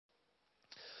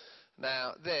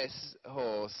Now, this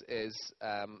horse is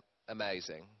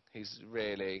amazing. He's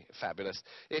really fabulous.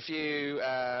 If you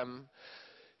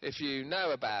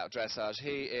know about dressage,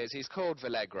 he's called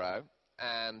Valegro,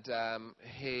 and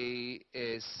he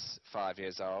is 5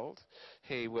 years old.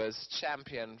 He was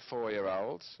champion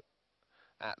 4-year-old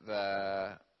at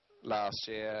the last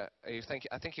year. I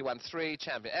think he won 3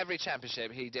 champions. Every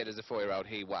championship he did as a 4-year-old,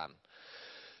 he won.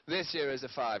 This year as a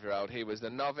 5-year-old, he was the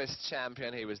novice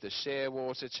champion, he was the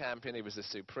shearwater champion, he was the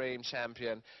supreme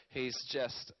champion. He's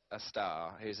just a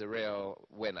star. He's a real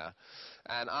winner.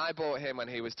 And I bought him when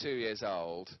he was 2 years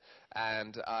old,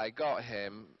 and I got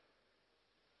him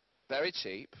very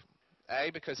cheap.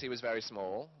 A, because he was very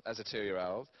small as a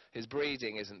 2-year-old. His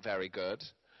breeding isn't very good.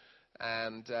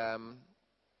 And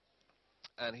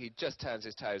he just turns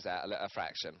his toes out a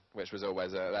fraction, which was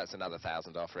always that's another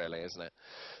 $1,000 off, really, isn't it?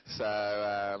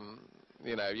 So,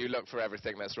 you know, you look for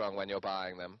everything that's wrong when you're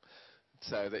buying them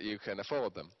so that you can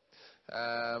afford them.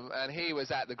 And he was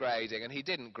at the grading, and he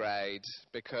didn't grade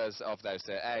because of those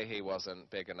things. A, he wasn't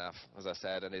big enough, as I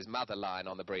said, and his mother line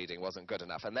on the breeding wasn't good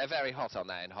enough. And they're very hot on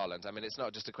that in Holland. I mean, it's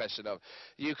not just a question of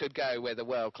you could go with a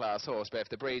world-class horse, but if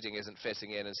the breeding isn't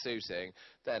fitting in and suiting,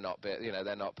 they're not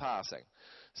passing.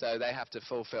 So they have to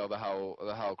fulfill the whole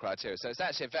criteria. So it's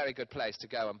actually a very good place to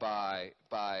go and buy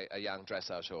a young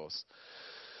dressage horse.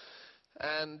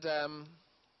 And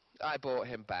I bought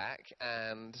him back,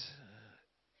 and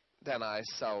then I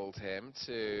sold him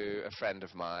to a friend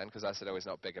of mine because I said, oh, he's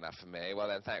not big enough for me. Well,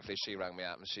 then thankfully she rang me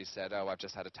up and she said, oh, I've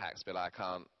just had a tax bill, I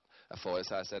can't afford it.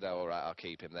 So I said, oh, all right, I'll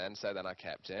keep him then. So then I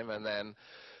kept him, and then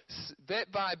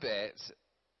bit by bit,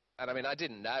 and I mean, I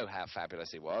didn't know how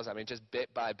fabulous he was. I mean, just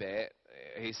bit by bit,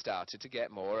 he started to get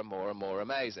more and more and more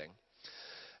amazing.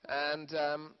 And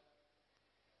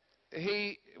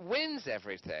he wins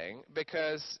everything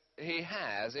because he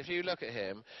has, if you look at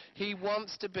him, he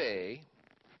wants to be,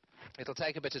 it'll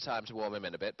take a bit of time to warm him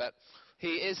in a bit, but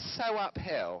he is so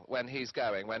uphill when he's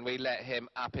going, when we let him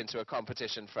up into a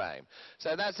competition frame.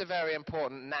 So that's a very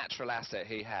important natural asset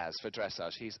he has for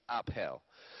dressage. He's uphill.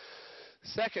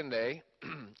 Secondly,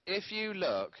 if you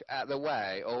look at the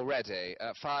way already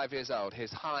at 5 years old,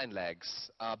 his hind legs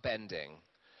are bending.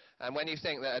 And when you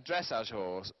think that a dressage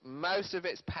horse, most of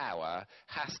its power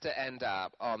has to end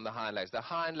up on the hind legs. The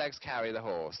hind legs carry the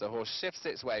horse. The horse shifts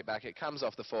its weight back. It comes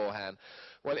off the forehand.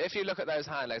 Well, if you look at those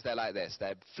hind legs, they're like this.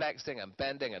 They're flexing and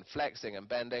bending and flexing and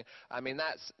bending. I mean,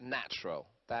 that's natural.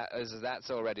 That's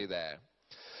already there.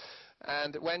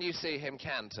 And when you see him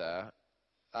canter,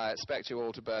 I expect you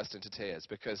all to burst into tears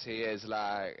because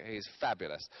he's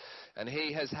fabulous. And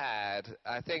he has had,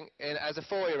 I think, as a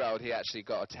 4-year-old, he actually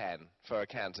got a 10 for a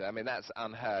canter. I mean, that's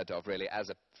unheard of, really,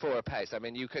 for a pace. I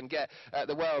mean, you can get, at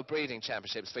the World Breeding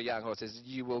Championships for young horses,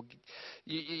 you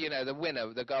know, the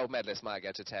winner, the gold medalist might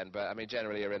get a 10, but, I mean,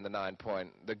 generally you're in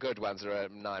the good ones are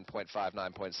at 9.5,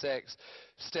 9.6.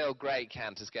 Still, great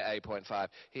canters get 8.5.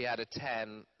 He had a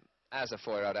 10 as a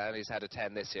 4-year-old, and he's had a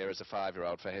 10 this year as a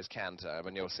 5-year-old for his canter,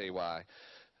 and you'll see why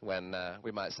when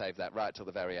we might save that right till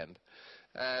the very end.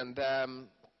 And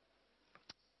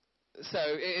so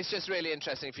it's just really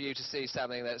interesting for you to see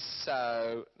something that's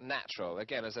so natural.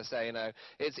 Again, as I say, you know,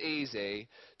 it's easy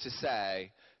to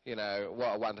say, you know,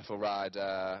 what a wonderful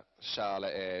rider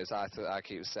Charlotte is. I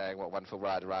keep saying what a wonderful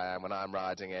rider I am when I'm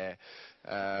riding here.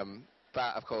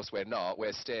 But, of course, we're not.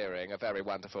 We're steering a very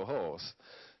wonderful horse.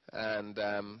 And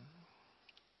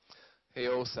he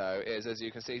also is, as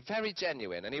you can see, very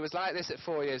genuine. And he was like this at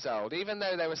 4 years old, even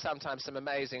though there were sometimes some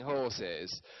amazing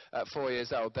horses at 4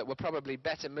 years old that were probably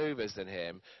better movers than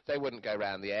him. They wouldn't go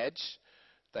round the edge.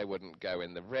 They wouldn't go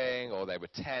in the ring, or they were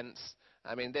tense.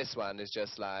 I mean, this one is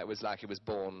just like, it was like he was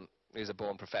a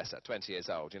born professor, 20 years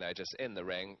old, you know, just in the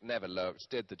ring, never looked,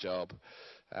 did the job,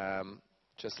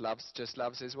 just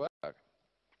loves his work.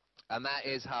 And that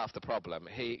is half the problem.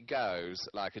 He goes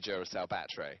like a Duracell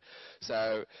battery.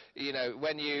 So, you know,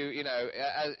 when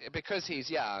because he's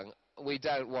young, we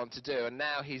don't want to do, and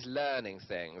now he's learning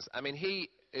things. I mean, he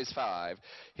is 5.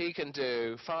 He can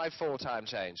do 5 4-time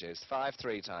changes, 5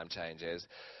 3-time changes.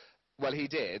 Well, he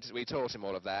did. We taught him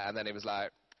all of that, and then he was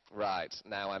like, right,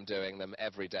 now I'm doing them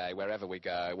every day, wherever we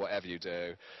go, whatever you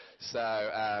do.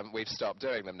 So we've stopped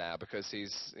doing them now because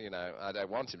he's, you know, I don't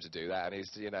want him to do that, and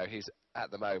he's, you know, he's at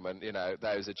the moment, you know,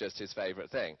 those are just his favourite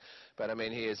thing. But I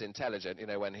mean, he is intelligent, you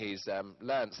know, when he's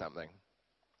learned something.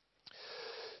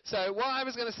 So what I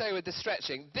was going to say with the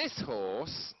stretching, this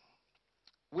horse,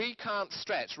 we can't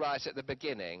stretch right at the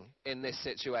beginning in this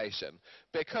situation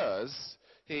because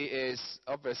he is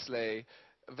obviously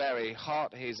very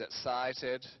hot, he's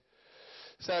excited.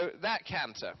 So that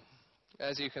canter,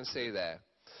 as you can see there,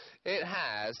 It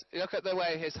has. Look at the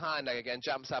way his hind leg again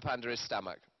jumps up under his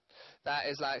stomach. That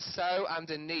is like so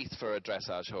underneath for a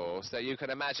dressage horse that you can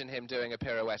imagine him doing a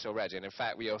pirouette already. And in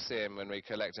fact, you'll see him when we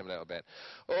collect him a little bit.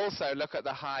 Also, look at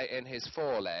the height in his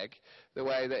foreleg, the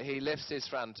way that he lifts his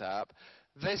front up.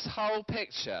 This whole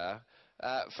picture,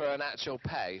 for an actual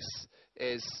pace,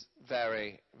 is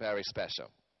very, very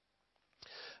special.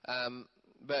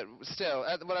 But still,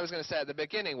 what I was going to say at the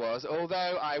beginning was,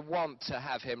 although I want to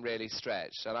have him really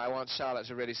stretched, and I want Charlotte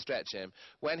to really stretch him,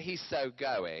 when he's so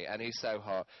goey and he's so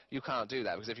hot, you can't do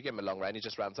that, because if you give him a long rein, he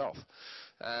just runs off.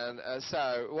 And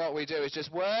so what we do is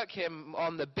just work him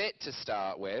on the bit to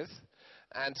start with,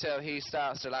 until he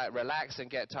starts to like relax and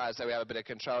get tired, so we have a bit of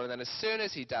control. And then as soon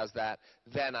as he does that,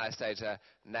 then I say to her,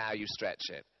 now you stretch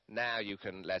it. Now you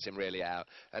can let him really out.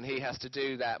 And he has to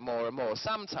do that more and more.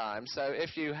 Sometimes, so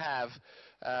if you have...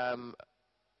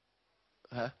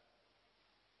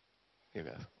 You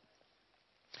go.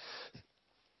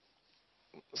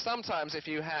 Sometimes if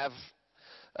you have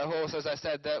a horse, as I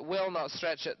said, that will not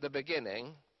stretch at the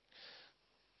beginning,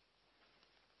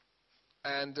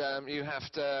 and you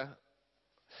have to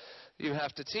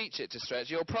teach it to stretch,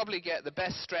 you'll probably get the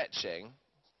best stretching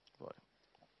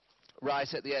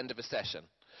right at the end of a session.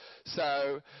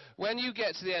 So when you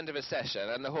get to the end of a session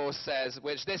and the horse says,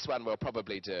 which this one will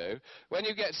probably do, when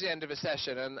you get to the end of a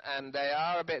session and they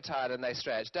are a bit tired and they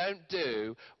stretch, don't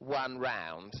do one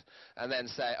round and then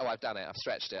say, oh, I've done it, I've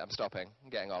stretched it, I'm stopping, I'm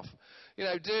getting off. You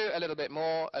know, do a little bit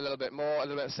more, a little bit more, a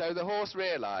little bit, so the horse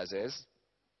realizes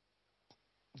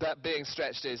that being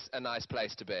stretched is a nice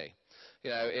place to be. You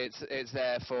know, it's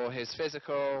there for his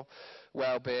physical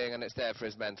well-being, and it's there for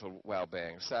his mental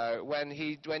well-being. So when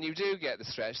you do get the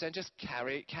stretch, then just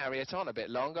carry it on a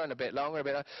bit longer and a bit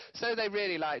longer, so they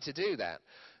really like to do that.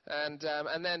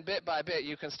 And then bit by bit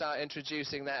you can start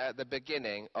introducing that at the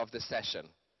beginning of the session.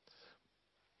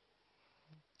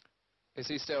 Is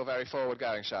he still very forward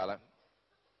going, Charlotte?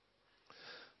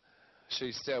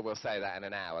 She still will say that in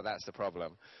an hour, that's the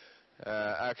problem.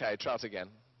 Okay, trot again.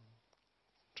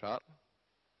 Trot.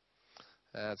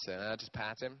 That's it. Now just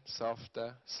pat him.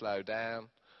 Softer. Slow down.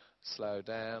 Slow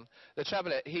down. The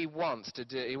trouble is, he wants to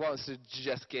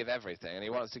just give everything, and he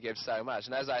wants to give so much.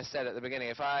 And as I said at the beginning,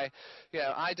 if I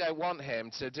don't want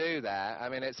him to do that. I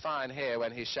mean, it's fine here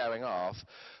when he's showing off,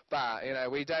 but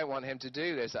we don't want him to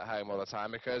do this at home all the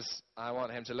time, because I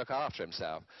want him to look after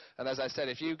himself. And as I said,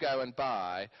 if you go and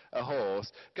buy a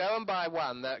horse, go and buy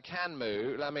one that can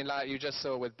move. I mean, like you just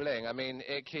saw with Bling. I mean,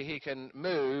 he can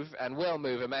move and will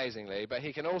move amazingly, but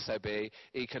he can also be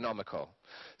economical.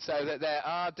 So that there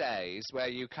are days where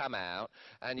you come out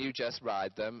and you just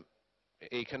ride them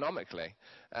economically.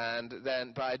 And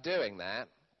then by doing that,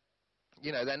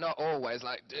 they're not always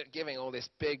like giving all this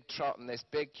big trot and this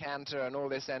big canter and all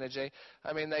this energy.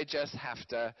 I mean, they just have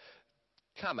to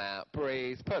come out,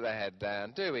 breathe, put their head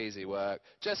down, do easy work,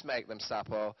 just make them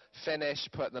supple, finish,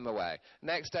 put them away.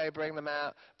 Next day, bring them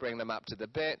out, bring them up to the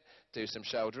bit, do some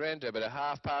shoulder in, do a bit of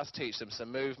half pass, teach them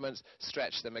some movements,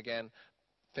 stretch them again,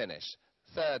 finish.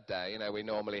 Third day, we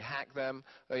normally hack them.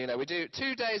 We do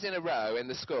 2 days in a row in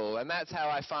the school, and that's how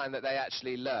I find that they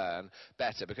actually learn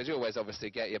better, because you always obviously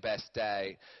get your best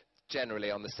day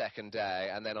generally on the second day,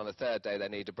 and then on the third day they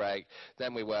need a break.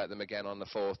 Then we work them again on the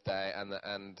fourth day, and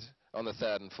on the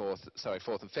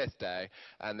fourth and fifth day,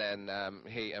 and then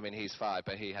he's 5,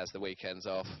 but he has the weekends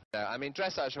off. I mean,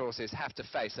 dressage horses have to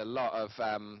face a lot of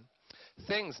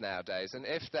things nowadays, and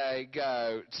if they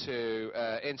go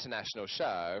to international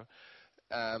show,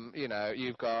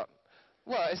 you've got,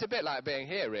 well, it's a bit like being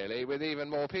here, really, with even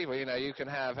more people. You can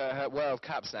have World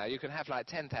Cups now. You can have like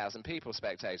 10,000 people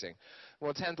spectating.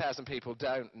 Well, 10,000 people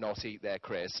don't not eat their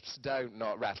crisps, don't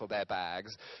not rattle their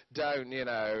bags, don't,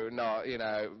 not,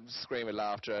 scream with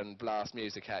laughter and blast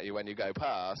music at you when you go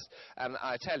past. And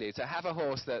I tell you, to have a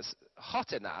horse that's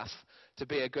hot enough to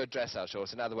be a good dressage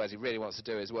horse, in other words, he really wants to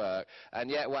do his work,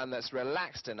 and yet one that's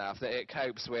relaxed enough that it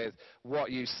copes with what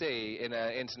you see in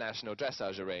an international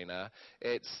dressage arena,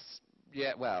 it's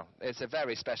a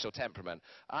very special temperament.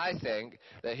 I think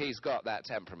that he's got that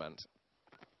temperament.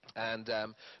 And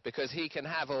because he can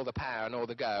have all the power and all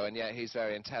the go, and yet he's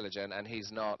very intelligent, and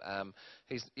he's not,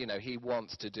 he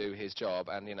wants to do his job,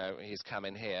 and, he's come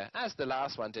in here, as the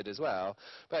last one did as well,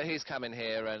 but he's come in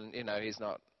here and, he's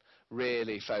not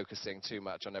really focusing too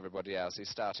much on everybody else. He's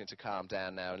starting to calm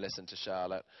down now and listen to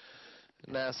Charlotte.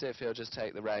 Now see if he'll just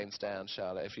take the reins down,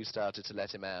 Charlotte, if you started to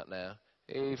let him out now.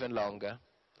 Even longer.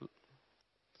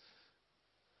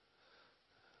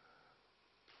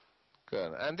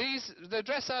 Good. And the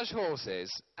dressage horses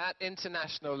at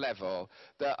international level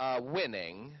that are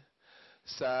winning,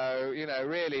 So, you know,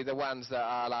 really the ones that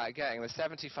are like getting the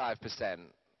 75%,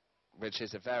 which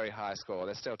is a very high score.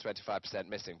 There's still 25%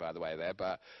 missing, by the way, there,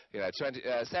 but, you know,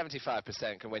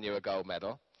 75% can win you a gold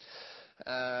medal.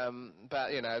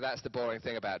 But, you know, that's the boring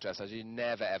thing about dressage. You're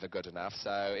never, ever good enough.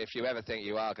 So if you ever think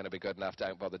you are going to be good enough,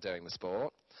 don't bother doing the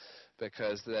sport,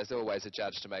 because there's always a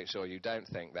judge to make sure you don't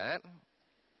think that.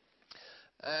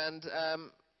 And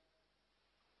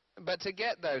but to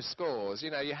get those scores,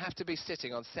 you know, you have to be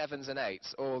sitting on 7s and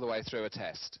 8s all the way through a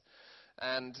test.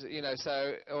 And, you know,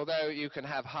 so although you can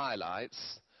have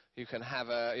highlights, you can have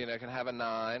a, you know, can have a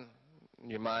 9,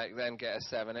 you might then get a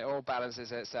 7. It all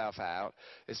balances itself out.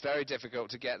 It's very difficult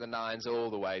to get the 9s all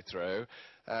the way through.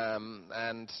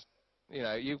 And, you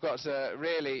know, you've got to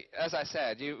really, as I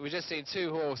said, we've just seen 2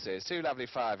 horses, 2 lovely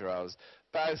 5-year-olds.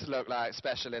 Both look like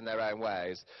special in their own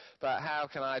ways. But how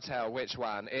can I tell which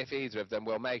one, if either of them,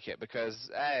 will make it?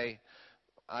 Because, A,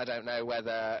 I don't know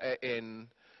whether in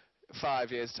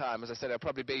 5 years' time, as I said, it'll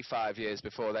probably be 5 years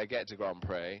before they get to Grand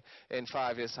Prix. In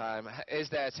 5 years' time,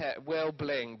 will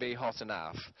Bling be hot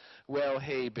enough? Will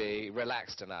he be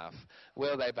relaxed enough?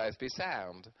 Will they both be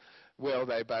sound? Will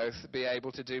they both be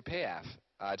able to do Piaffe?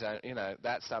 I don't, you know,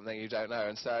 that's something you don't know.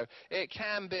 And so it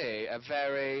can be a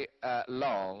very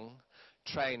long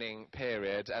training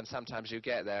period, and sometimes you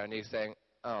get there and you think,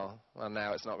 oh, well,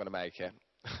 now it's not going to make it.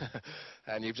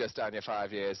 And you've just done your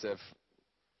 5 years of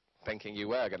thinking you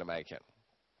were going to make it.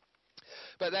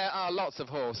 But there are lots of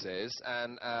horses,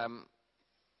 and I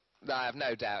have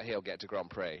no doubt he'll get to Grand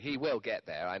Prix. He will get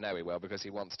there, I know he will, because he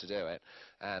wants to do it.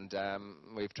 And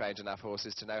we've trained enough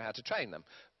horses to know how to train them.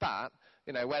 But,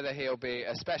 you know, whether he'll be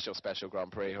a special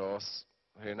Grand Prix horse,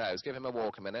 who knows? Give him a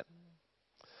walk a minute.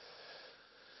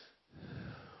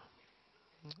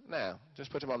 Now, just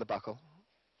put him on the buckle.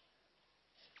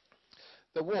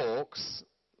 The walks,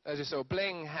 as you saw,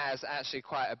 Bling has actually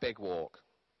quite a big walk.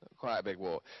 Quite a big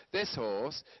walk. This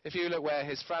horse, if you look where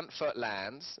his front foot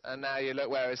lands, and now you look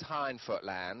where his hind foot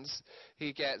lands,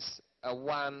 he gets a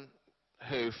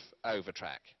 1-hoof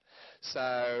overtrack.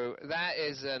 So that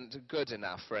isn't good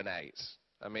enough for an 8.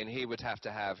 I mean, he would have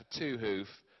to have 2-hoof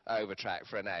overtrack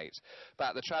for an 8.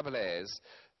 But the trouble is,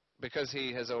 because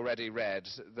he has already read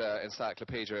the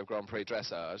Encyclopedia of Grand Prix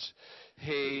Dressage,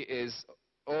 he is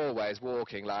always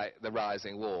walking like the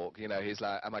rising walk. You know, he's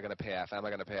like, am I going to Piaffe? Am I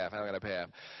going to Piaffe? Am I going to Piaffe?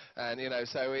 And, you know,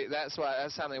 so that's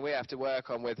something we have to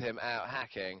work on with him out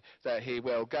hacking, that he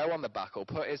will go on the buckle,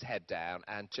 put his head down,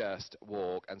 and just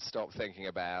walk and stop thinking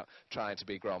about trying to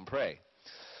be Grand Prix.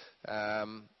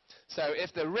 So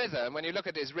if the rhythm, when you look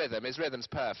at his rhythm's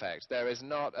perfect. There is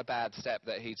not a bad step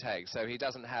that he takes. So he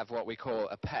doesn't have what we call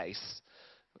a pace,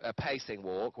 a pacing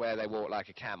walk, where they walk like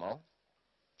a camel.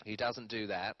 He doesn't do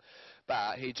that,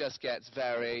 but he just gets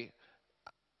very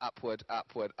upward,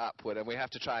 upward, upward, and we have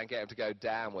to try and get him to go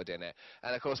downward in it.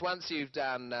 And of course, once you've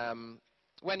done,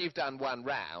 when you've done 1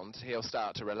 round, he'll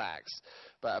start to relax.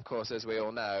 But of course, as we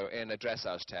all know, in a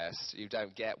dressage test, you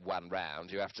don't get 1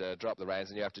 round. You have to drop the reins,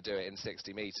 and you have to do it in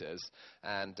 60 meters.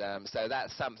 And so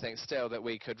that's something still that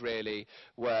we could really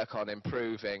work on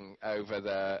improving over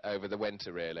the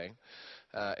winter, really,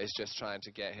 is just trying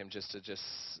to get him just to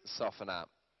soften up.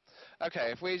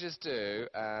 Okay, if we just do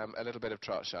a little bit of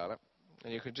trot, Charlotte,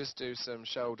 and you can just do some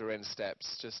shoulder-in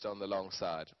steps just on the long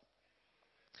side.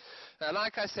 Now,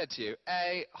 like I said to you,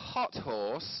 a hot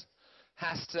horse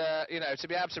has to, you know, to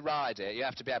be able to ride it, you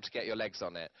have to be able to get your legs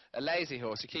on it. A lazy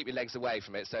horse, you keep your legs away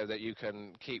from it so that you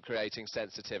can keep creating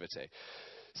sensitivity.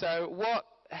 So what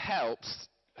helps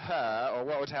her, or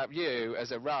what would help you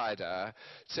as a rider,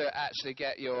 to actually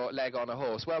get your leg on a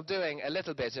horse? Well, doing a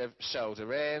little bit of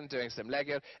shoulder in, doing some leg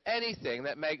in, anything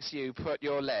that makes you put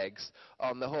your legs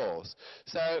on the horse.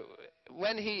 So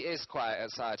when he is quite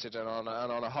excited and on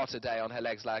a hotter day on her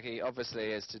legs like he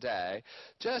obviously is today,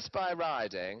 just by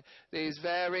riding these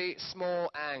very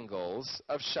small angles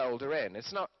of shoulder in,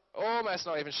 it's not almost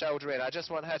not even shoulder in. I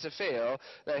just want her to feel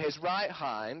that his right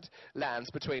hind lands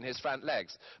between his front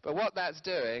legs. But what that's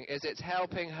doing is it's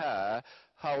helping her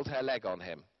hold her leg on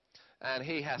him. And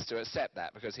he has to accept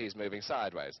that because he's moving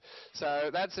sideways. So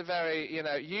that's a very, you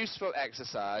know, useful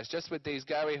exercise just with these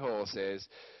goey horses.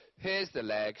 Here's the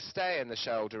leg, stay in the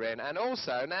shoulder in, and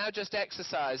also now just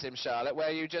exercise him, Charlotte, where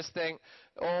you just think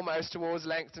almost towards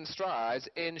length and strides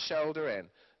in shoulder in.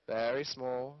 Very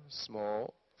small,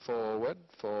 small. Forward,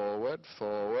 forward,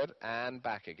 forward, and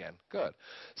back again. Good.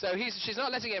 So she's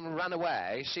not letting him run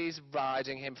away, she's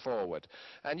riding him forward.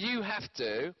 And you have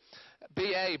to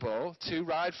be able to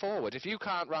ride forward. If you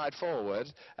can't ride forward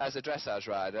as a dressage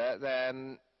rider,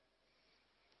 then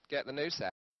get the noose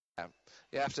out.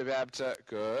 You have to be able to,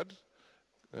 good.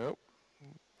 Nope.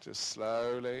 Just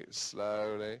slowly,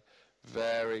 slowly.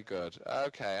 Very good.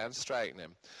 Okay, and straighten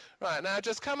him. Right, now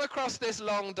just come across this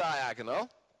long diagonal.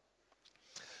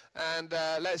 And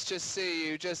let's just see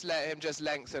you, just let him just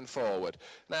lengthen forward.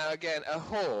 Now again, a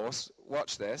horse,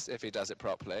 watch this if he does it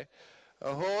properly.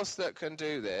 A horse that can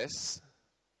do this,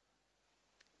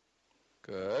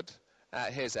 good,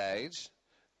 at his age,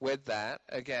 with that,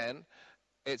 again,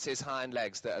 it's his hind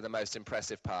legs that are the most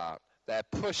impressive part. They're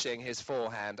pushing his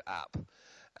forehand up.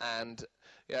 And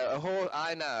you know,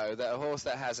 I know that a horse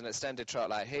that has an extended trot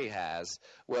like he has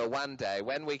will one day,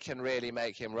 when we can really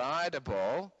make him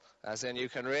rideable, as in you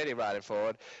can really ride him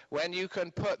forward, when you can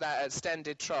put that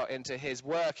extended trot into his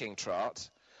working trot,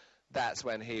 that's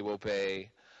when he will be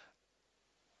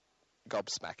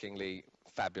gobsmackingly,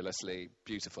 fabulously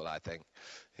beautiful, I think.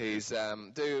 He's,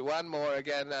 do one more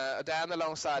again, down the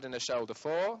long side in the shoulder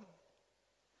 4.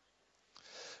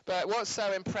 But what's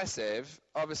so impressive,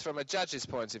 obviously from a judge's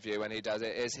point of view when he does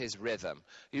it, is his rhythm.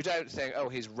 You don't think, oh,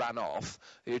 he's run off.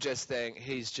 You just think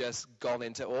he's just gone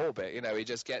into orbit. You know, he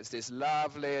just gets this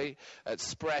lovely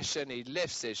expression. He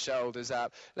lifts his shoulders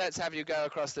up. Let's have you go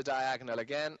across the diagonal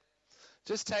again.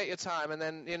 Just take your time and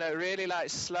then, you know, really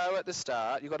like slow at the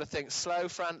start. You've got to think slow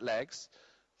front legs.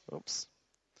 Oops.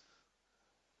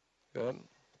 Good.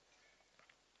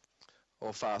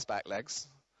 Or fast back legs.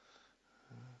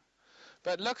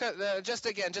 But look at the, just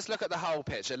look at the whole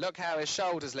picture. Look how his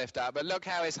shoulders lift up, but look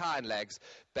how his hind legs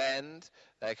bend.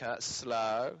 They cut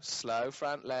slow, slow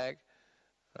front leg.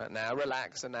 Right, now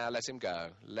relax and now let him go.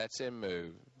 Let him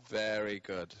move. Very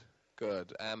good.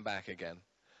 Good. And back again.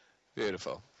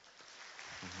 Beautiful.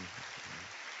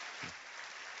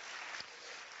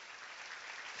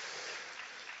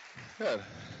 Good.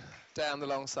 Down the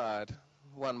long side.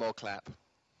 One more clap.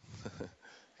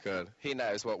 Good. He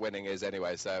knows what winning is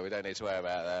anyway, so we don't need to worry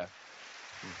about that.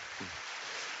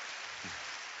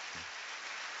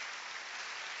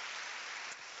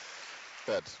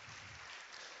 Good.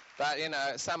 But, you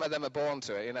know, some of them are born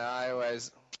to it. You know, I always,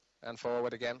 and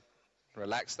forward again.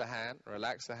 Relax the hand,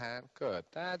 relax the hand. Good.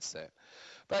 That's it.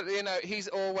 But, you know, he's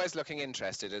always looking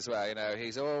interested as well. You know,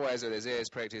 he's always with his ears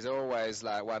pricked. He's always,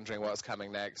 like, wondering what's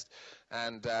coming next.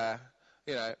 And,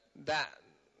 you know, that,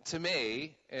 to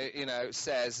me, you know,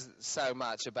 says so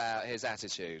much about his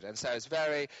attitude. And so it's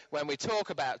very, when we talk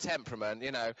about temperament,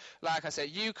 you know, like I said,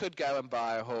 you could go and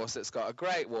buy a horse that's got a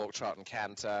great walk, trot and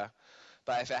canter,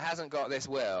 but if it hasn't got this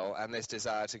will and this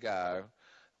desire to go,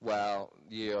 well,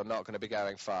 you're not going to be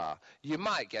going far. You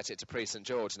might get it to Prix St.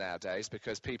 George nowadays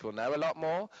because people know a lot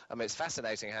more. I mean, it's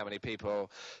fascinating how many people,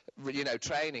 you know,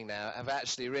 training now have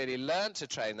actually really learned to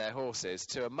train their horses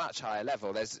to a much higher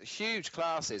level. There's huge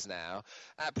classes now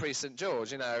at Prix St.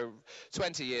 George. You know,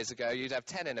 20 years ago, you'd have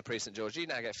 10 in a Prix St. George. You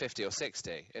now get 50 or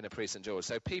 60 in a Prix St. George.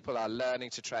 So people are learning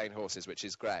to train horses, which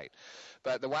is great.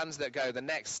 But the ones that go the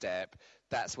next step,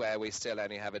 that's where we still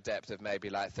only have a depth of maybe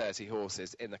like 30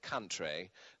 horses in the country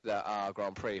that are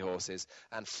Grand Prix horses,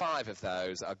 and 5 of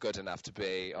those are good enough to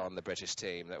be on the British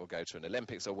team that will go to an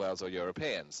Olympics or Worlds or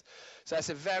Europeans. So it's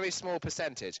a very small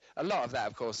percentage. A lot of that,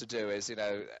 of course, to do is, you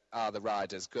know, are the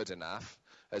riders good enough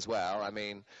as well? I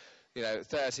mean, you know,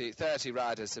 30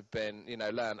 riders have been, you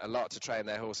know, learned a lot to train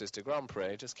their horses to Grand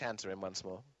Prix. Just canter him once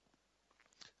more.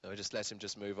 Or just let him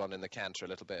just move on in the canter a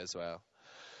little bit as well.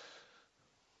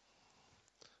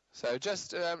 So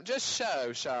just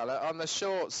show Charlotte on the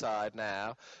short side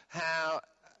now how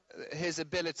his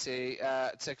ability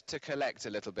to collect a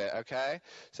little bit, okay?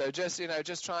 So just, you know,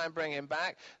 just try and bring him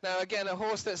back. Now, again, a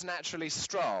horse that's naturally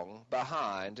strong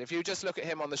behind, if you just look at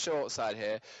him on the short side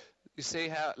here, you see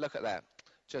how, look at that.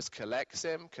 Just collects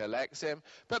him.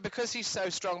 But because he's so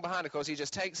strong behind, of course, he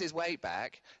just takes his weight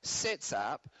back, sits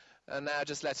up, and now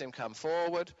just let him come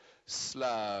forward.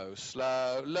 Slow,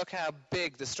 slow. Look how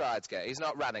big the strides get. He's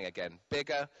not running again.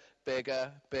 Bigger,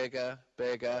 bigger, bigger,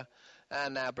 bigger.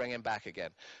 And now bring him back again.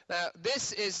 Now,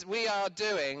 we are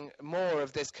doing more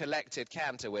of this collected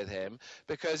canter with him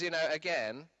because, you know,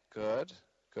 again, good,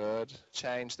 good.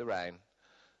 Change the rein.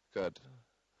 Good.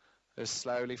 Just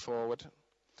slowly forward.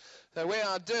 So we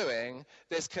are doing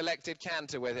this collected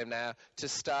canter with him now to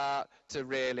start to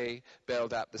really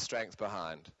build up the strength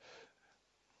behind.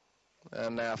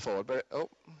 And now forward. But, oh,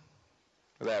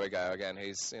 there we go again.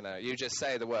 He's, you know, you just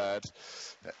say the word.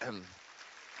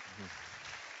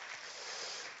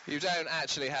 You don't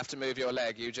actually have to move your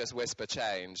leg. You just whisper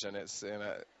change, and it's, you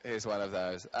know, here's one of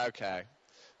those. Okay,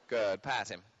 good. Pat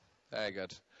him. Very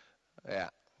good. Yeah,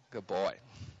 good boy.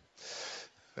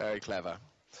 Very clever.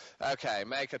 Okay,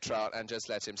 make a trot and just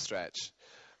let him stretch.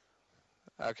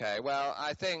 Okay, well,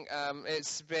 I think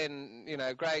it's been,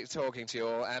 great talking to you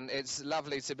all, and it's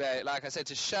lovely to be, like I said,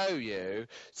 to show you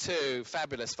two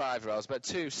fabulous 5-year-olds, but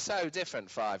two so different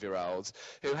 5-year-olds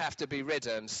who have to be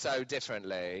ridden so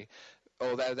differently,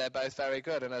 although they're both very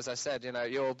good. And as I said,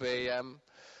 you'll be,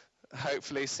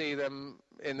 hopefully see them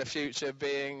in the future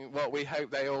being what we hope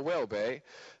they all will be.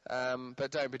 But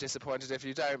don't be disappointed if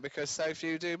you don't, because so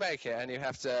few do make it, and you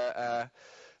have to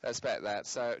expect that.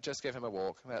 So just give him a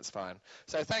walk. That's fine.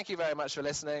 So thank you very much for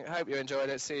listening. Hope you enjoyed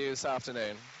it. See you this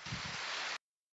afternoon.